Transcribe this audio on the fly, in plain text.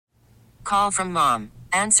Call from mom.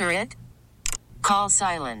 Answer it. Call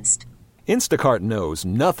silenced. Instacart knows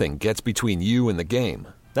nothing gets between you and the game.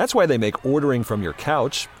 That's why they make ordering from your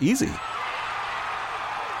couch easy.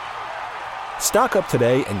 Stock up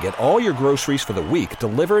today and get all your groceries for the week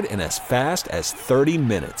delivered in as fast as 30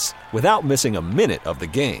 minutes without missing a minute of the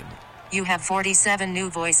game. You have 47 new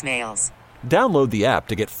voicemails. Download the app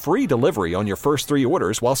to get free delivery on your first 3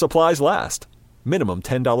 orders while supplies last. Minimum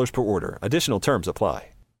 $10 per order. Additional terms apply.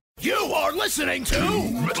 You are listening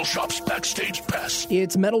to Metal Shop's Backstage Pass.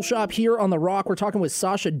 It's Metal Shop here on The Rock. We're talking with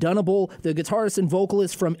Sasha Dunable, the guitarist and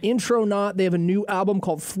vocalist from Intronaut. They have a new album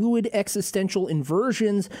called Fluid Existential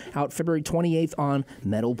Inversions, out February 28th on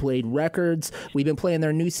Metal Blade Records. We've been playing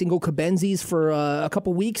their new single, Cabenzis, for a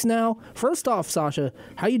couple weeks now. First off, Sasha,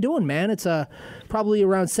 how you doing, man? It's probably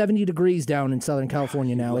around 70 degrees down in Southern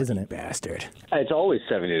California now, isn't it? Bastard. It's always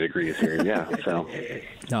 70 degrees here, yeah. So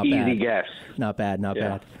Not easy bad. guess. Not bad.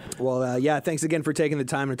 Well, thanks again for taking the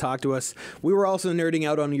time to talk to us. We were also nerding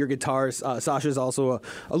out on your guitars. Sasha's also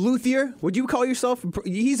a luthier. Would you call yourself?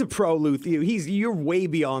 He's a pro luthier. You're way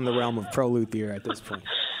beyond the realm of pro luthier at this point.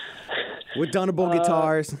 With Dunable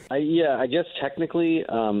guitars. I guess technically,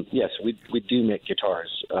 yes, we do make guitars.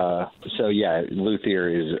 So yeah, luthier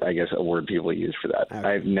is, I guess, a word people use for that. Okay.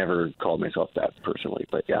 I've never called myself that personally,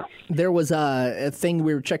 but yeah. There was a thing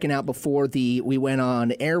we were checking out before we went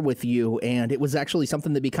on air with you, and it was actually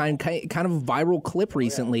something that became kind of a viral clip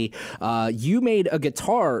recently. You made a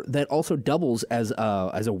guitar that also doubles as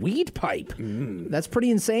a weed pipe. That's pretty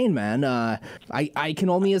insane, man. I can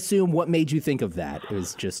only assume what made you think of that. It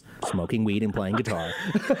was just smoking weed and playing guitar.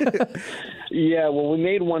 Yeah, well, we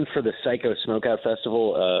made one for the Psycho Smokeout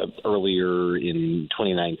Festival earlier in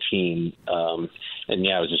 2019. And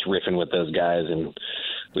yeah, I was just riffing with those guys, and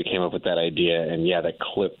we came up with that idea. And yeah, that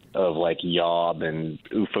clip of like Yob and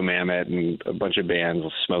Ufomamet and a bunch of bands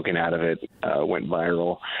smoking out of it went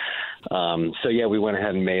viral. So yeah, we went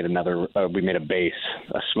ahead and made we made a bass,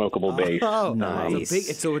 a smokable bass. Oh, nice.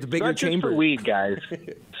 So it's a bigger not chamber. Just for weed, guys.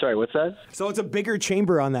 Sorry, what's that? So it's a bigger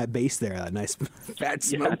chamber on that bass there. That nice fat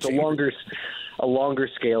smoke Yeah, it's chamber. a longer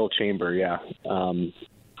scale chamber. Yeah.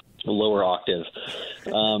 A lower octave.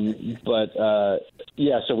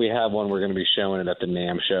 Yeah, so we have one. We're going to be showing it at the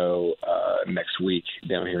NAMM show next week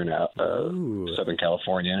down here in Southern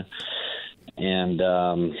California. And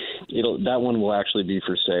that one will actually be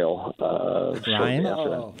for sale.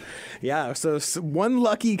 Ryan? Yeah, so one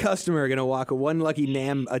lucky customer going to walk, one lucky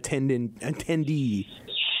NAMM attendee.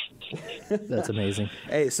 That's amazing.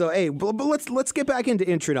 But let's get back into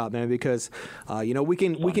Intronaut, man, because we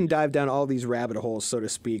can dive down all these rabbit holes, so to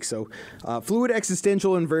speak. So, Fluid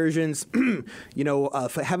Existential Inversions,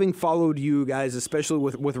 having followed you guys, especially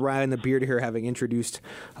with Ryan the Beard here, having introduced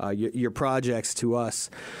your projects to us,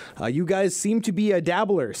 you guys seem to be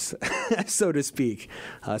dabblers, so to speak,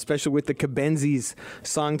 especially with the Cabenzis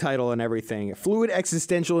song title and everything. Fluid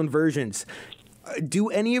Existential Inversions. Do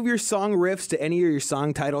any of your song riffs, do any of your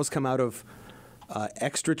song titles come out of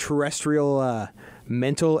extraterrestrial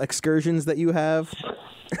mental excursions that you have?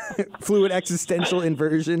 Fluid Existential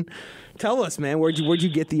Inversion. Tell us, man, where'd you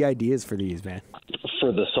get the ideas for these, man?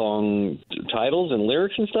 For the song titles and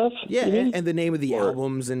lyrics and stuff? Yeah, and the name of the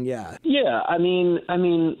albums and yeah. Yeah, I mean, I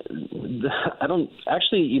don't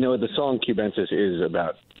actually. The song Cubensis is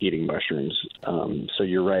about eating mushrooms. So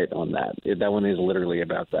you're right on that. That one is literally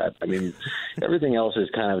about that. I mean, everything else is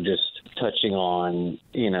kind of just touching on,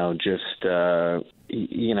 the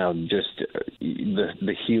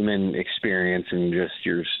human experience and just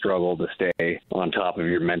your struggle to stay on top of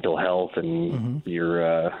your mental health and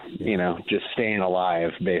your, just staying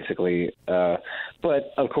alive, basically.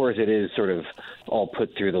 But, of course, it is sort of all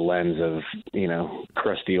put through the lens of,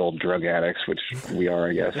 crusty old drug addicts, which we are,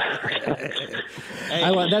 I guess.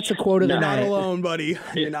 That's a quote of the night. You're not alone, buddy.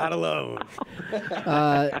 You're not alone.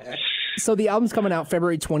 So the album's coming out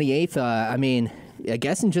February 28th. I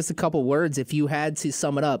guess in just a couple words, if you had to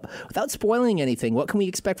sum it up, without spoiling anything, what can we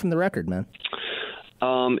expect from the record, man?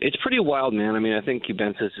 It's pretty wild, man. I mean, I think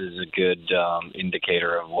Cubensis is a good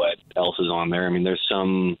indicator of what else is on there. I mean, there's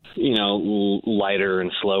some, lighter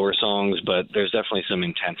and slower songs, but there's definitely some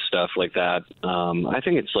intense stuff like that. I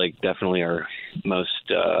think it's like definitely our most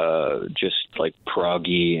just like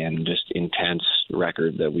proggy and just intense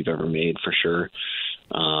record that we've ever made for sure.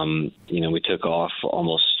 We took off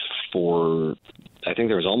I think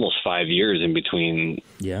there was almost 5 years in between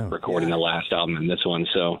recording the last album and this one.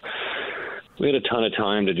 So, we had a ton of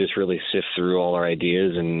time to just really sift through all our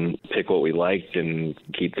ideas and pick what we liked and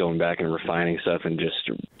keep going back and refining stuff and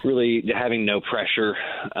just really having no pressure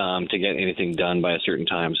to get anything done by a certain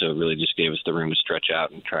time. So it really just gave us the room to stretch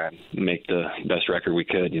out and try and make the best record we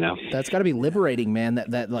could, That's got to be liberating, man,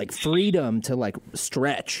 that like freedom to like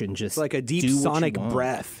stretch and just like a deep sonic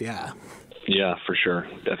breath. Yeah. Yeah, for sure.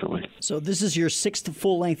 Definitely. So this is your 6th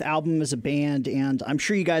full-length album as a band, and I'm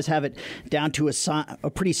sure you guys have it down to a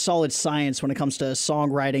pretty solid science when it comes to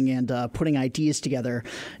songwriting and putting ideas together.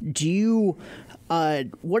 Do you...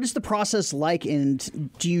 what is the process like,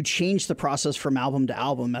 and do you change the process from album to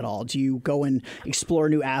album at all? Do you go and explore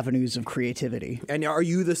new avenues of creativity? And are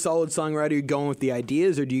you the solid songwriter going with the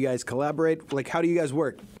ideas, or do you guys collaborate? Like, how do you guys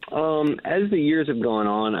work? As the years have gone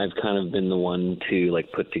on, I've kind of been the one to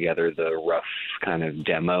like put together the rough kind of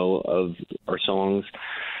demo of our songs.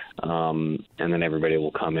 And then everybody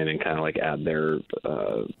will come in and kind of like add their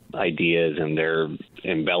ideas and their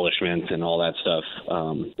embellishments and all that stuff.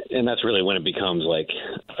 And that's really when it becomes like,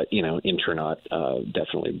 Intronaut,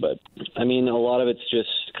 definitely. But I mean, a lot of it's just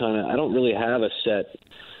kind of, I don't really have a set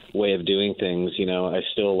way of doing things. I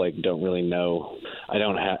still like don't really know.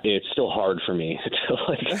 It's still hard for me to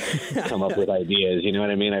like come up with ideas. You know what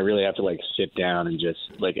I mean? I really have to like sit down and just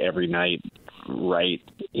like every night write,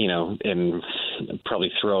 and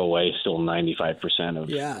probably throw away still 95% of,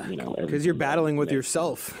 because you're battling with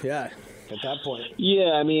yourself. Yeah. At that point.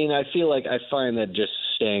 Yeah. I mean, I feel like I find that just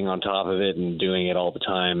staying on top of it and doing it all the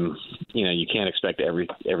time, you can't expect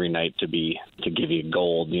every night to give you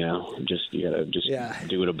gold, you gotta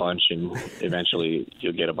do it a bunch and eventually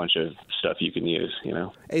you'll get a bunch of stuff you can use,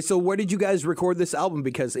 Hey, so where did you guys record this album?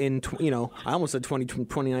 Because in, I almost said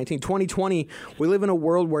 2019, 2020, we live in a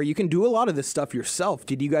world where you can do a lot of this stuff yourself.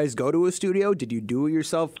 Did you guys go to a studio? Did you do it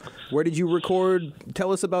yourself? Where did you record?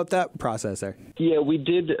 Tell us about that process there. Yeah, we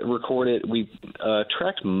did record it. We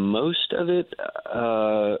tracked most of it,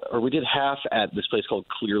 or we did half at this place called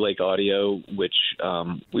Clear Lake Audio, which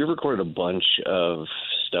we recorded a bunch of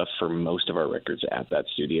stuff for most of our records at that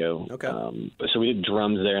studio. Okay. So we did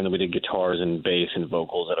drums there, and then we did guitars and bass and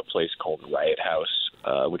vocals at a place called Riot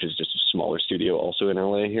House, which is just a smaller studio also in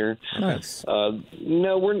LA here. Nice.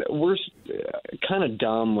 No, we're kind of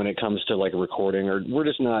dumb when it comes to like recording, or we're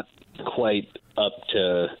just not quite up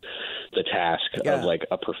to the task of like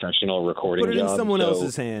a professional recording job. Put it in someone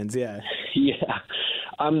else's hands, yeah. Yeah.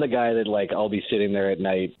 I'm the guy that like I'll be sitting there at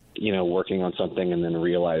night, working on something and then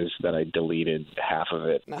realize that I deleted half of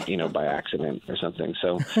it, by accident or something.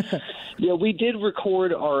 So yeah, we did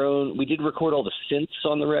record all the synths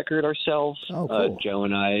on the record ourselves. Oh, cool. Joe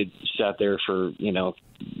and I sat there for,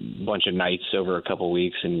 a bunch of nights over a couple of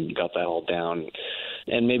weeks and got that all down.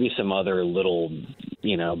 And maybe some other little,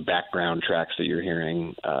 background tracks that you're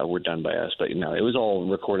hearing were done by us. But, it was all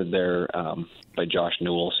recorded there by Josh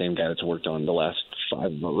Newell, same guy that's worked on the last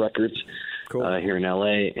 5 records here in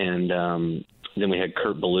L.A. And then we had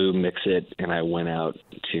Kurt Ballou mix it, and I went out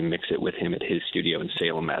to mix it with him at his studio in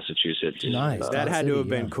Salem, Massachusetts. Nice. That had to have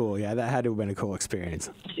been cool. Yeah, that had to have been a cool experience.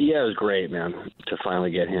 Yeah, it was great, man, to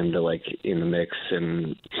finally get him to, like, in the mix,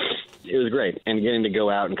 and it was great. And getting to go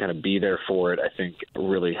out and kind of be there for it, I think,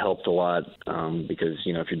 really helped a lot because,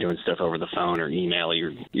 if you're doing stuff over the phone or email,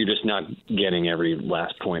 you're just not getting every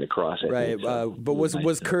last point across. Right, but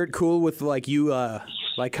was Kurt cool with, like, you,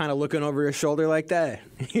 like, kind of looking over his shoulder like that?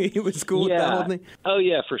 He was cool with that whole thing? Oh,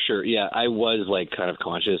 yeah, for sure. Yeah, I was, like, kind of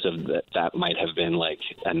conscious of that might have been, like,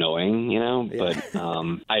 annoying, but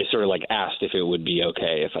I sort of, like, asked if it would be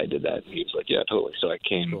okay if I did that. He was like, yeah, totally. So I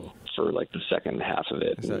came for, like, the second half of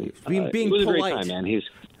it. So, and, being it was polite. a great time, man. He's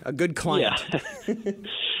a good client. Yeah.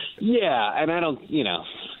 Yeah, and I don't,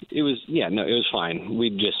 it was fine.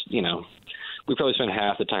 We just, we probably spent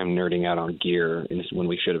half the time nerding out on gear when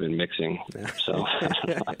we should have been mixing. So,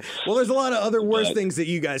 well, there's a lot of other worse things that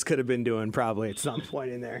you guys could have been doing probably at some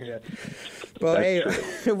point in there. Yeah. Well, hey,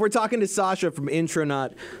 we're talking to Sasha from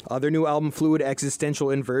Intronaut. Their new album, Fluid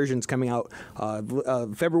Existential Inversions, coming out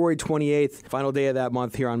February 28th, final day of that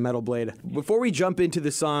month here on Metal Blade. Before we jump into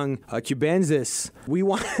the song Cubensis,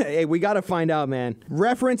 we got to find out, man.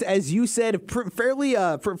 Reference, as you said, fairly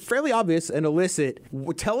obvious and illicit.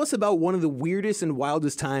 Tell us about one of the weirdest and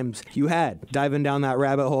wildest times you had diving down that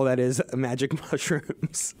rabbit hole that is magic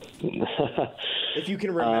mushrooms. If you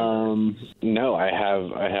can remember. No, I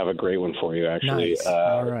have a great one for you, actually. Nice.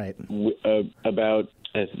 All right. About,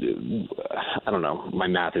 I don't know, my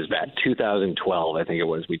math is bad. 2012, I think it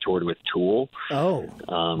was. We toured with Tool. Oh,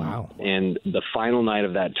 wow. And the final night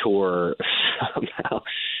of that tour, somehow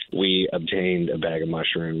we obtained a bag of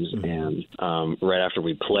mushrooms, and right after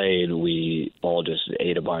we played, we all just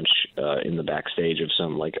ate a bunch in the backstage of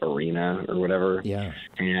some like arena or whatever. Yeah.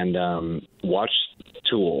 And watched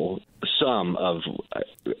Tool. Some of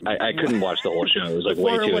I couldn't watch the whole show. It was like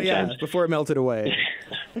way too intense. Before it melted away.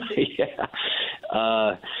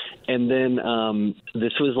 Yeah. And then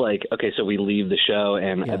this was like, okay, so we leave the show,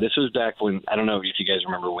 and this was back when, I don't know if you guys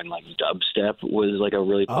remember when like dubstep was like a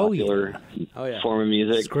really popular form of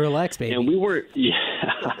music. Skrillex, baby. And we were,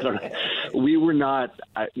 I don't know. We were not,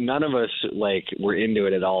 none of us like were into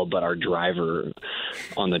it at all, but our driver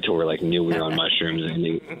on the tour like knew we were on mushrooms,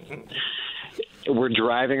 and we're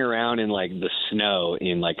driving around in like the snow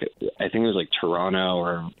in like, I think it was like Toronto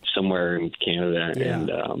or somewhere in Canada. Yeah.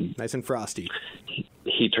 And nice and frosty.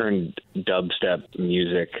 He turned dubstep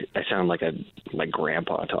music. I sound like my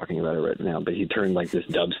grandpa talking about it right now, but he turned like this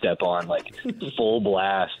dubstep on like full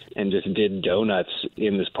blast and just did donuts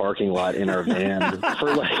in this parking lot in our van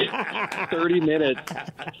for like 30 minutes.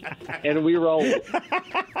 And we were all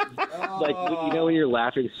like, you know, when you're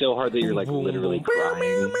laughing so hard that you're like literally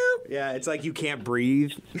crying. Yeah, it's like you can't breathe.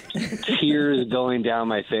 Tears going down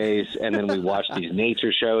my face, and then we watched these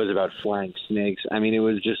nature shows about flying snakes. I mean, it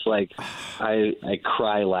was just like I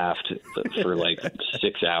laughed for like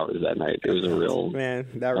 6 hours that night. It was a real man.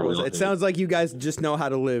 That rules. It sounds like you guys just know how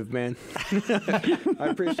to live, man. I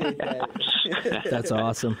appreciate that. That's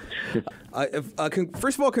awesome.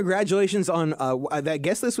 First of all, congratulations on. I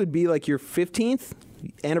guess this would be like your 15th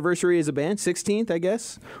anniversary as a band, 16th, I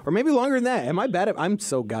guess, or maybe longer than that. Am I bad at? I'm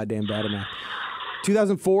so goddamn bad at math.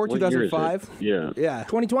 2004, 2005. Yeah.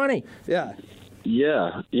 2020. Yeah.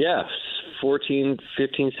 14,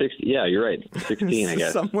 15, 16. Yeah, you're right. 16, I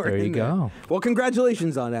guess. Somewhere There you in there. go. Well,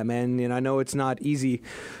 congratulations on that, man. And I know it's not easy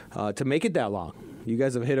to make it that long. You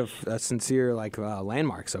guys have hit a sincere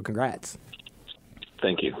landmark, so congrats.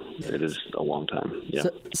 Thank you. It is a long time. Yeah.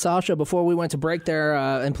 Sasha, before we went to break there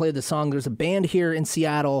and played the song, there's a band here in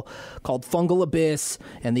Seattle called Fungal Abyss,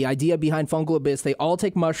 and the idea behind Fungal Abyss, they all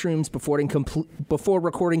take mushrooms before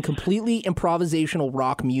recording completely improvisational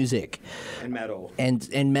rock music. And metal.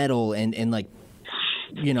 And metal and like,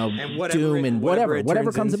 you know, and doom and whatever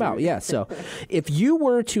comes into. about. Yeah. So if you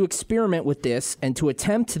were to experiment with this and to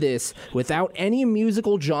attempt this without any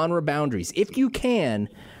musical genre boundaries, if you can,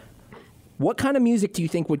 what kind of music do you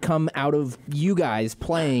think would come out of you guys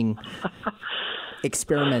playing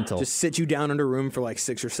experimental? Just sit you down in a room for like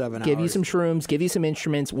 6 or 7 hours. Give you some shrooms, give you some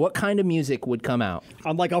instruments. What kind of music would come out?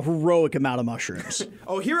 On like a heroic amount of mushrooms.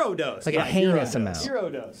 Oh, hero dose. Like a heinous amount. Hero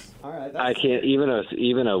dose. All right. I can't even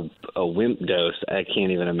a wimp dose. I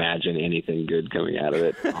can't even imagine anything good coming out of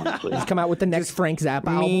it. Honestly, Come out with the next Frank Zappa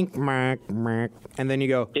album. And then you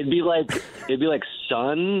go. it'd be like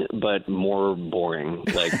Sun, but more boring.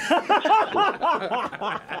 Like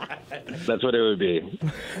that's what it would be.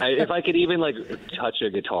 If I could even like touch a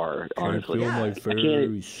guitar, honestly, I can't.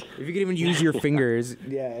 If you could even use your fingers,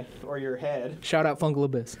 or your head. Shout out Fungal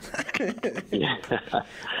Abyss.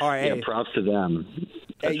 All right. Yeah, props to them.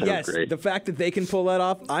 That sounds Yes, great. the fact that they can pull that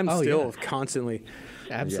off, I'm still constantly.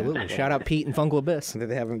 Absolutely. Shout out Pete and Fungal Abyss. That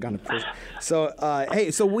they haven't gone to prison. So,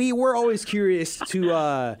 so we're always curious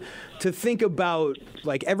to think about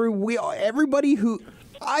like everybody who.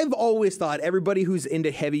 I've always thought everybody who's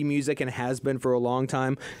into heavy music and has been for a long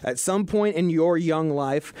time, at some point in your young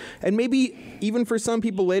life, and maybe even for some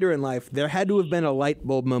people later in life, there had to have been a light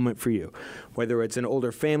bulb moment for you. Whether it's an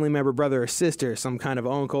older family member, brother or sister, some kind of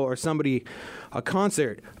uncle, or somebody, a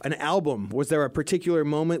concert, an album. Was there a particular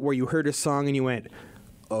moment where you heard a song and you went,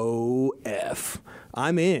 "Oh, F,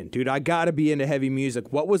 I'm in, dude, I gotta be into heavy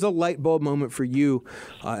music"? What was a light bulb moment for you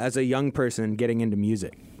as a young person getting into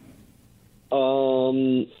music?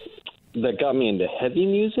 That got me into heavy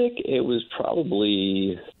music. It was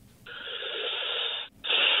probably,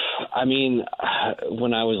 I mean,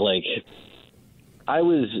 when I was like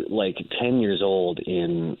 10 years old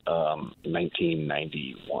in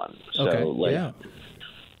 1991. So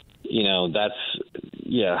you know, that's,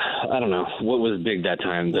 I don't know what was big that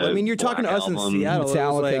time. Well, I mean, you're talking to us in Seattle.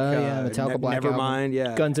 Metallica, Metallica Black Nevermind,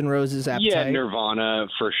 Album. Guns N' Roses, Appetite. Yeah, Nirvana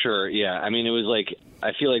for sure. Yeah, I mean, it was like,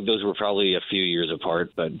 I feel like those were probably a few years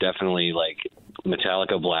apart, but definitely like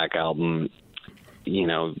Metallica Black Album, you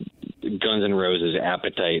know, Guns N' Roses,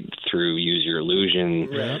 Appetite through Use Your Illusion,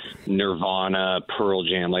 Nirvana, Pearl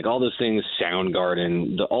Jam, like all those things,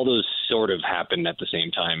 Soundgarden, all those sort of happened at the same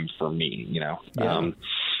time for me, you know.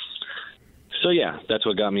 So yeah, that's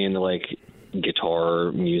what got me into like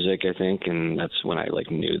guitar music, I think, and that's when I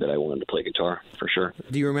like knew that I wanted to play guitar for sure.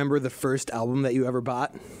 Do you remember the first album that you ever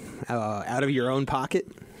bought out of your own pocket?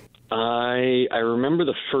 I remember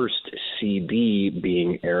the first CD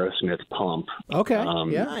being Aerosmith Pump. Okay.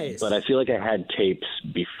 Yeah. Nice. But I feel like I had tapes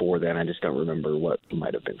before then. I just don't remember what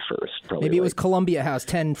might have been first. Probably Maybe it was Columbia House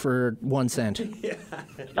 10 for 1 cent.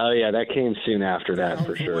 Oh, yeah, that came soon after that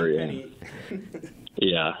for sure. Yeah.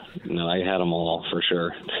 Yeah. No, I had them all for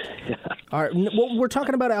sure. Yeah. All right. Well, we're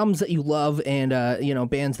talking about albums that you love and,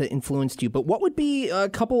 bands that influenced you. But what would be a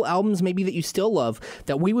couple albums maybe that you still love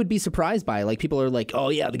that we would be surprised by? Like, people are like, oh,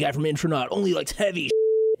 yeah, the guy from Intronaut only likes heavy shit.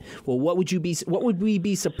 Well, what would we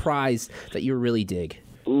be surprised that you really dig?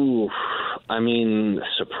 Ooh, I mean,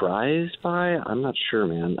 surprised by? I'm not sure,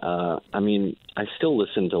 man. I still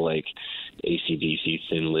listen to, like, AC/DC,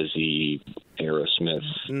 Thin Lizzy, Aerosmith.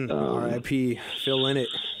 R.I.P. Phil Lynott.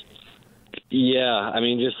 Yeah, I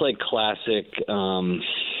mean, just like classic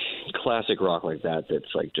rock like that.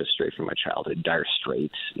 That's like just straight from my childhood. Dire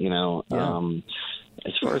Straits, you know. Yeah.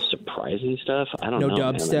 As far as surprising stuff, I don't No know.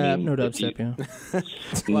 dubstep, man. no dubstep, yeah.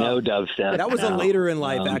 No dubstep. That was a no. later in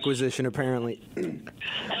life acquisition, apparently.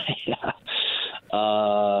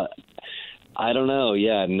 Yeah. I don't know.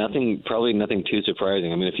 Yeah, probably nothing too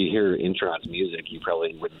surprising. I mean, if you hear Intronaut's music, you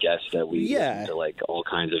probably would guess that we listen to like all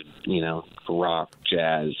kinds of, rock,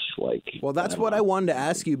 jazz, like. Well, that's what I wanted to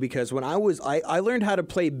ask you because when I learned how to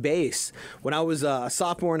play bass when I was a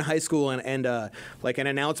sophomore in high school and like an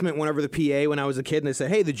announcement went over the PA when I was a kid and they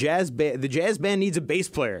said, hey, the jazz band needs a bass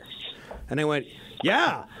player. And I went,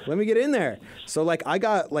 yeah, let me get in there. So like I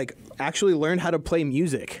got like actually learned how to play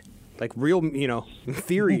music. Like real,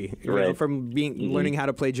 theory right. From learning how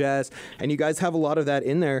to play jazz, and you guys have a lot of that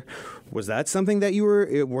in there. Was that something that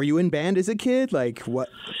were you in band as a kid? Like what?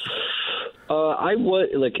 I was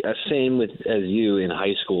like same as you in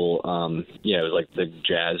high school. It was like the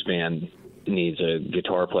jazz band needs a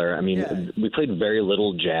guitar player. I mean, we played very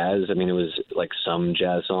little jazz. I mean, it was like some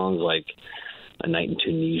jazz songs, like A Night in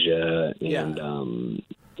Tunisia and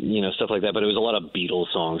stuff like that. But it was a lot of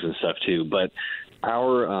Beatles songs and stuff too. But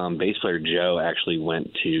our bass player, Joe, actually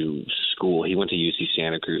went to school. He went to UC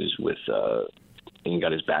Santa Cruz and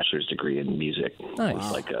got his bachelor's degree in music. Nice.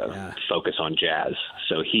 With like a focus on jazz.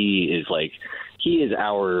 So he is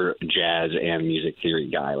our jazz and music theory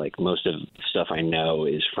guy. Like most of the stuff I know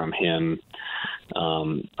is from him.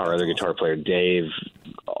 Our other guitar player, Dave,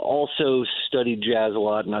 also studied jazz a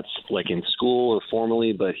lot, not like in school or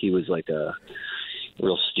formally, but he was like a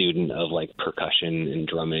real student of like percussion and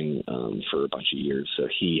drumming for a bunch of years. So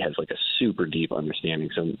he has like a super deep understanding.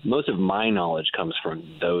 So most of my knowledge comes from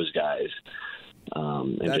those guys.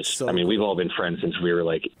 We've all been friends since we were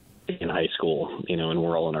like in high school, and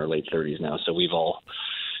we're all in our late 30s now. So we've all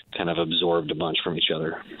kind of absorbed a bunch from each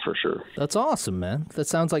other for sure. That's awesome, man. That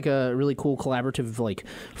sounds like a really cool collaborative like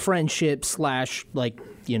friendship / like,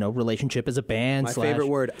 relationship as a band. My favorite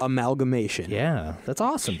word, amalgamation. Yeah, that's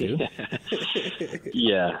awesome, dude.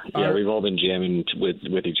 Yeah, we've all been jamming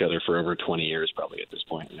with each other for over 20 years probably at this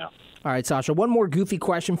point, All right, Sasha, one more goofy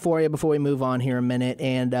question for you before we move on here a minute,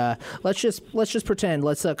 and let's just pretend,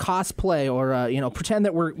 let's cosplay or pretend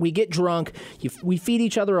that we get drunk, we feed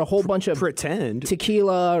each other a whole bunch of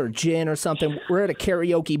tequila or gin or something. We're at a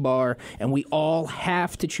karaoke bar and we all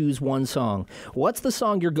have to choose one song. What's the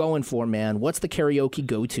song you're going for, man? What's the karaoke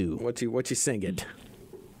go-to? What you singing?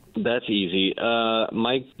 That's easy.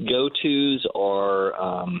 My go-tos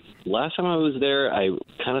are, last time I was there, I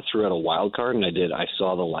kind of threw out a wild card and I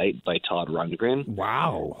Saw the Light by Todd Rundgren.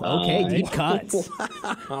 Wow. Okay, deep cuts.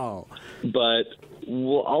 Wow. But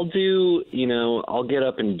I'll do, I'll get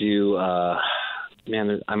up and do, I'll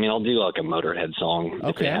do like a Motorhead song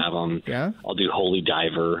if they have them. Yeah. I'll do Holy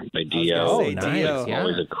Diver by Dio. Oh, nice. It's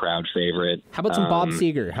always a crowd favorite. How about some Bob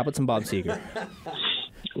Seger?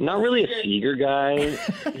 Not really a Seeger guy,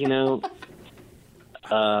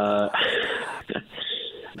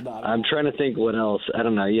 I'm trying to think what else. I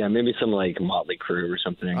don't know. Yeah, maybe some like Motley Crue or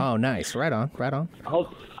something. Oh, nice. Right on.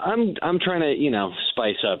 I'm trying to,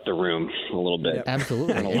 spice up the room a little bit. Yep.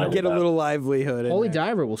 Absolutely. Get a little livelihood. Holy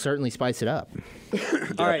Diver will certainly spice it up.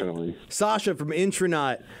 All right, Sasha from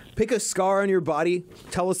Intronaut, pick a scar on your body.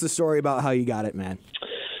 Tell us the story about how you got it, man.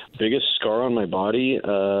 Biggest scar on my body,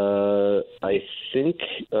 I think,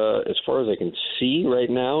 as far as I can see right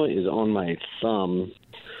now, is on my thumb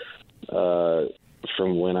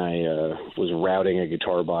from when I was routing a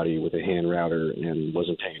guitar body with a hand router and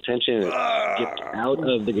wasn't paying attention. It skipped out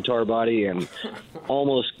of the guitar body and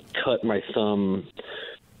almost cut my thumb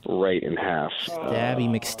right in half. Stabby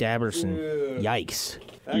McStabberson. Yikes.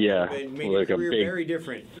 Yeah, like a big, very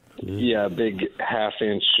different. Yeah, a big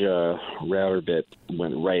half-inch router bit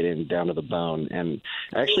went right in down to the bone, and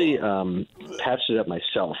I actually patched it up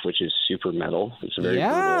myself, which is super metal. It's a very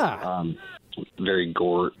brutal, very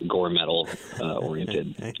gore metal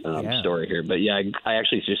oriented story here. But yeah, I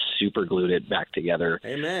actually just super glued it back together.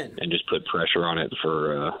 Amen. And just put pressure on it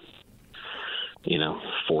for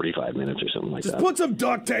 45 minutes or something like that. Just put some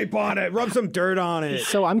duct tape on it, rub some dirt on it.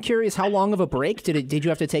 So I'm curious, how long of a break did you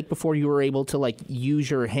have to take before you were able to like use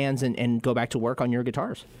your hands and go back to work on your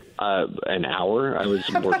guitars? An hour. I was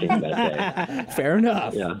working that day. Fair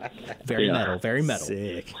enough. Yeah. Very metal. Very metal.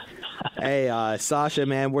 Sick. Hey, Sasha,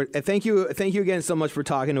 man, thank you again so much for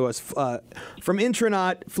talking to us. From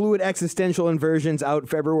Intronaut, Fluid Existential Inversions, out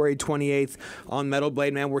February 28th on Metal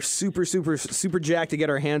Blade, man. We're super jacked to get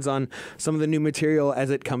our hands on some of the new material as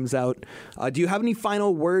it comes out. Do you have any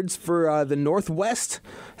final words for the Northwest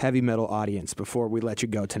heavy metal audience before we let you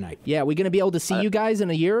go tonight? Yeah, are we going to be able to see you guys in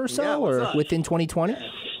a year or so, or within 2020?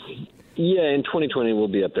 Yeah, in 2020 we'll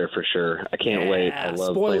be up there for sure. I can't wait. I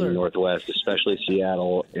love playing the Northwest, especially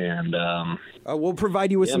Seattle, and we'll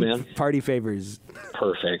provide you with some party favors.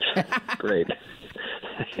 Perfect. Great.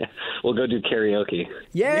 We'll go do karaoke.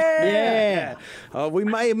 Yeah. We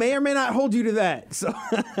may or may not hold you to that. So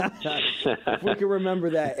we can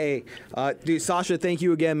remember that. Hey, dude, Sasha, thank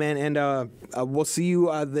you again, man, and we'll see you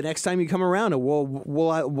the next time you come around. And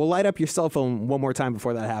we'll light up your cell phone one more time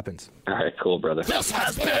before that happens. All right, cool, brother. This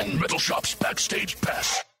has been Metal Shop's Backstage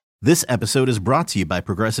Pass. This episode is brought to you by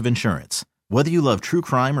Progressive Insurance. Whether you love true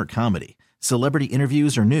crime or comedy, celebrity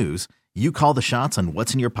interviews or news, you call the shots on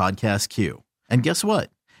what's in your podcast queue. And guess what?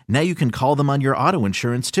 Now you can call them on your auto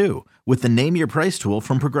insurance too with the Name Your Price tool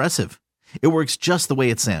from Progressive. It works just the way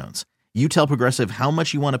it sounds. You tell Progressive how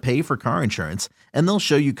much you want to pay for car insurance, and they'll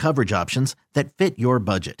show you coverage options that fit your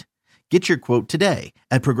budget. Get your quote today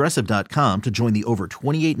at Progressive.com to join the over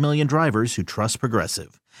 28 million drivers who trust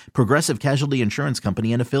Progressive. Progressive Casualty Insurance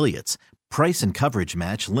Company and Affiliates. Price and coverage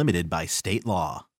match limited by state law.